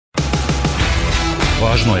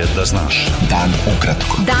Važno je da znaš. Dan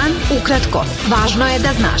ukratko. Dan ukratko. Važno je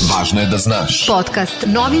da znaš. Važno je da znaš. Podcast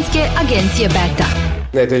novinske agencije Beta.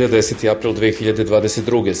 Nedelja 10. april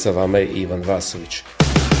 2022. Sa vama je Ivan Vasović.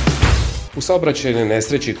 U saobraćajnoj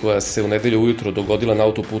nesreći koja se u nedelju ujutro dogodila na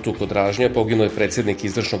autoputu kod Ražnja poginuo je predsjednik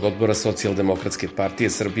izvršnog odbora Socijaldemokratske partije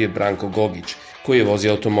Srbije Branko Gogić, koji je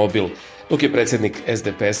vozio automobil, dok je predsjednik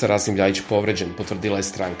SDP-a Rasim Ljajić povređen, potvrdila je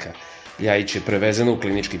stranka. Ljajić je prevezen u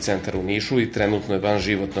klinički centar u Nišu i trenutno je van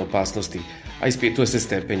životne opasnosti, a ispituje se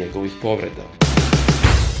stepen njegovih povreda.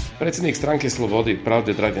 Predsjednik stranke Slobode i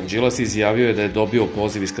pravde Dragan Đilas izjavio je da je dobio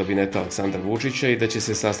poziv iz kabineta Aleksandra Vučića i da će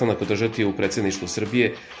se sastanak održati u predsjedništvu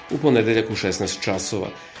Srbije u ponedeljak u 16 časova.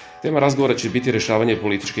 Tema razgovora će biti rešavanje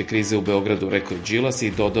političke krize u Beogradu, rekao je Đilas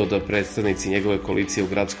i dodao da predstavnici njegove koalicije u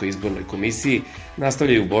gradskoj izbornoj komisiji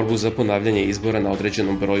nastavljaju borbu za ponavljanje izbora na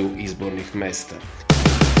određenom broju izbornih mesta.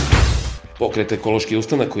 Pokret Ekološki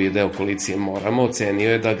ustanak, koji je deo koalicije Moramo,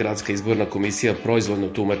 ocenio je da gradska izborna komisija proizvoljno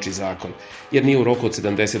tumači zakon, jer nije u roku od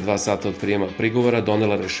 72 sata od prijema prigovora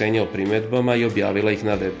donela rešenje o primedbama i objavila ih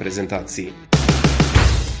na web prezentaciji.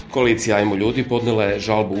 Koalicija Ajmo ljudi podnela je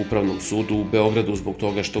žalbu Upravnom sudu u Beogradu zbog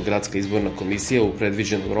toga što gradska izborna komisija u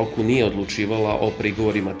predviđenom roku nije odlučivala o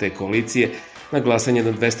prigovorima te koalicije na glasanje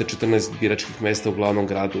na 214 biračkih mesta u glavnom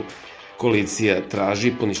gradu. Koalicija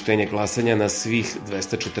traži poništenje glasanja na svih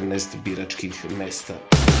 214 biračkih mesta.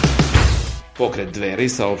 Pokret Dveri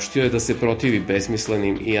saopštio je da se protivi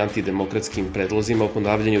besmislenim i antidemokratskim predlozima o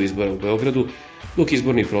ponavljanju izbora u Beogradu, dok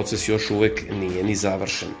izborni proces još uvek nije ni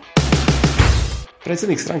završen.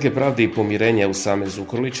 Predsjednik stranke Pravde i pomirenja Usame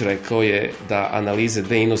Zukorlić rekao je da analize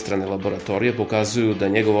dve inostrane laboratorije pokazuju da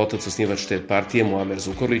njegov otac, osnivač te partije, Muamer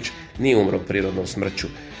Zukorlić, nije umro prirodnom smrću.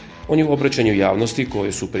 On je u obraćanju javnosti,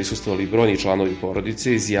 koje su prisustvovali brojni članovi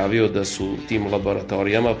porodice, izjavio da su tim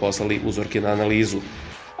laboratorijama poslali uzorke na analizu,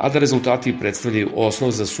 a da rezultati predstavljaju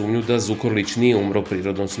osnov za sumnju da Zukorlić nije umro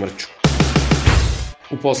prirodnom smrću.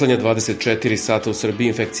 U poslednje 24 sata u Srbiji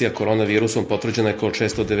infekcija koronavirusom potvrđena je kod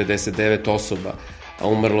 699 osoba, a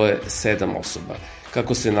umrlo je 7 osoba.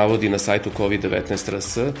 Kako se navodi na sajtu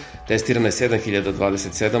COVID-19.rs, testirano je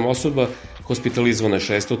 7027 osoba, hospitalizovano je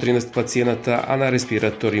 613 pacijenata, a na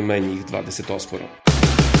respiratorima je njih 28.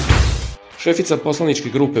 Šefica poslaničke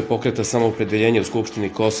grupe Pokreta samoopredeljenja u Skupštini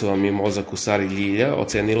Kosova Mimoza Kusari Ljilja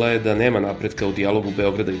ocenila je da nema napretka u dijalogu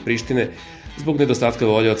Beograda i Prištine zbog nedostatka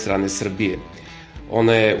volje od strane Srbije.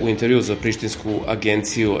 Ona je u intervju za prištinsku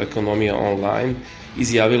agenciju Ekonomija online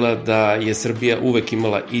izjavila da je Srbija uvek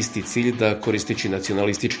imala isti cilj da, koristeći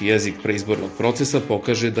nacionalistički jezik preizbornog procesa,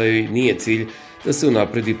 pokaže da joj nije cilj da se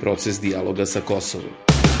unapredi proces dijaloga sa Kosovom.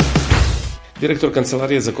 Direktor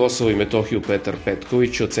Kancelarije za Kosovo i Metohiju Petar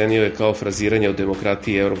Petković ocenio je kao fraziranje o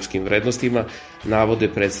demokratiji i evropskim vrednostima navode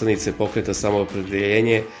predstavnice Pokreta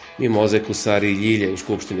samoopredeljenje Mimoze Kusari Ljilje u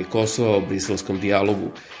Skupštini Kosova o briselskom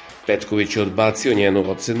dijalogu. Petković je odbacio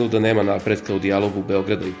njenu ocenu da nema napretka u dijalogu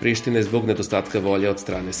Beograda i Prištine zbog nedostatka volje od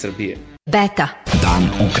strane Srbije. Beta.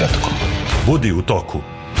 Dan ukratko. Budi u toku.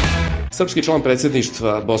 Srpski član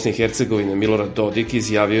predsjedništva Bosne i Hercegovine Milorad Dodik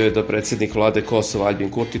izjavio je da predsjednik vlade Kosova Aljbin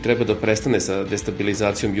Kurti treba da prestane sa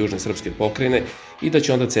destabilizacijom južne srpske pokrajine i da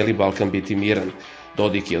će onda celi Balkan biti miran.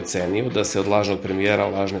 Dodik je ocenio da se od lažnog premijera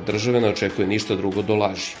lažne države ne očekuje ništa drugo do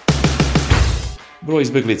laži. Broj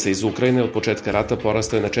izbeglica iz Ukrajine od početka rata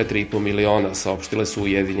porastao je na 4,5 miliona, saopštile su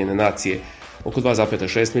Ujedinjene nacije. Oko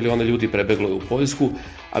 2,6 miliona ljudi prebeglo je u Poljsku,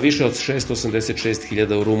 a više od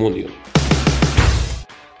 686.000 u Rumuniju.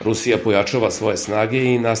 Rusija pojačava svoje snage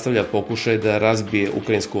i nastavlja pokušaj da razbije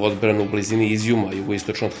ukrajinsku odbranu u blizini Izjuma,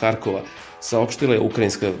 jugoistočno od Harkova, saopštila je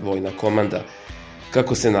ukrajinska vojna komanda.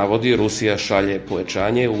 Kako se navodi, Rusija šalje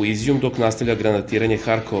pojačanje u Izjum dok nastavlja granatiranje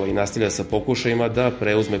Harkova i nastavlja sa pokušajima da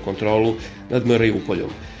preuzme kontrolu nad Mariupoljom.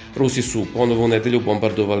 Rusi su ponovo u nedelju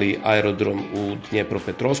bombardovali aerodrom u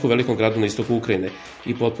Dnjepropetrovsku, velikom gradu na istoku Ukrajine,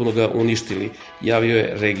 i potpuno ga uništili, javio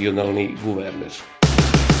je regionalni guverner.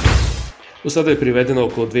 Do sada je privedeno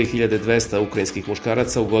oko 2200 ukrajinskih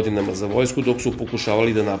muškaraca u godinama za vojsku dok su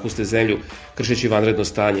pokušavali da napuste zemlju, kršeći vanredno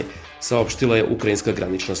stanje, saopštila je ukrajinska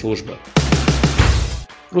granična služba.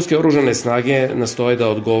 Ruske oružane snage nastoje da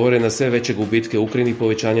odgovore na sve veće gubitke Ukrajini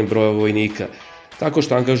povećanjem broja vojnika, tako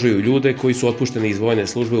što angažuju ljude koji su otpušteni iz vojne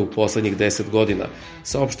službe u poslednjih 10 godina,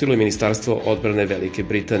 saopštilo je Ministarstvo odbrane Velike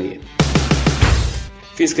Britanije.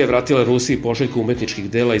 Finska je vratila Rusiji pošiljku umetničkih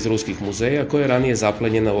dela iz ruskih muzeja koja je ranije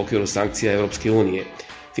zaplenjena u okviru sankcija Evropske unije.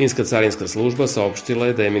 Finska carinska služba saopštila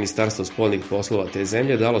je da je Ministarstvo spoljnih poslova te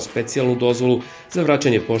zemlje dalo specijalnu dozvolu za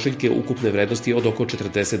vraćanje pošiljke ukupne vrednosti od oko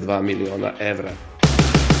 42 miliona evra.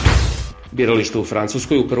 Birališta u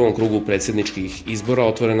Francuskoj u prvom krugu predsjedničkih izbora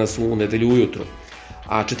otvorena su u nedelju ujutro.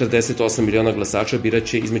 a 48 miliona glasača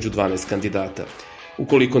biraće između 12 kandidata.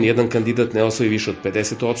 Ukoliko nijedan kandidat ne osvoji više od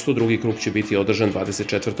 50%, drugi krug će biti održan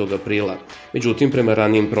 24. aprila. Međutim, prema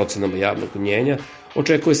ranijim procenama javnog mnjenja,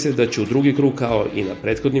 očekuje se da će u drugi krug, kao i na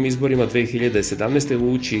prethodnim izborima 2017.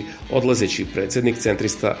 ući odlazeći predsednik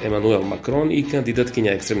centrista Emmanuel Macron i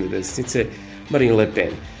kandidatkinja ekstremne desnice Marine Le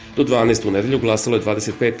Pen. Do 12. u nedelju glasalo je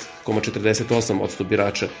 25,48%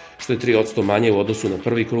 birača, što je 3% manje u odnosu na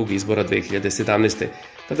prvi krug izbora 2017.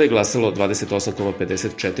 kada je glasalo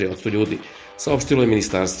 28,54% ljudi, saopštilo je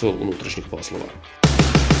Ministarstvo unutrašnjih poslova.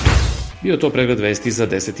 Bio to pregled vesti za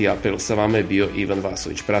 10. april. Sa vama je bio Ivan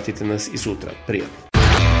Vasović. Pratite nas i sutra. Prijatno.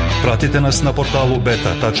 Pratite nas na portalu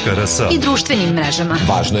beta.rs I društvenim mrežama.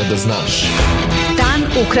 Važno je da znaš. Dan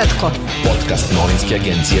ukratko. Podcast novinske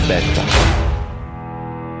agencije Beta.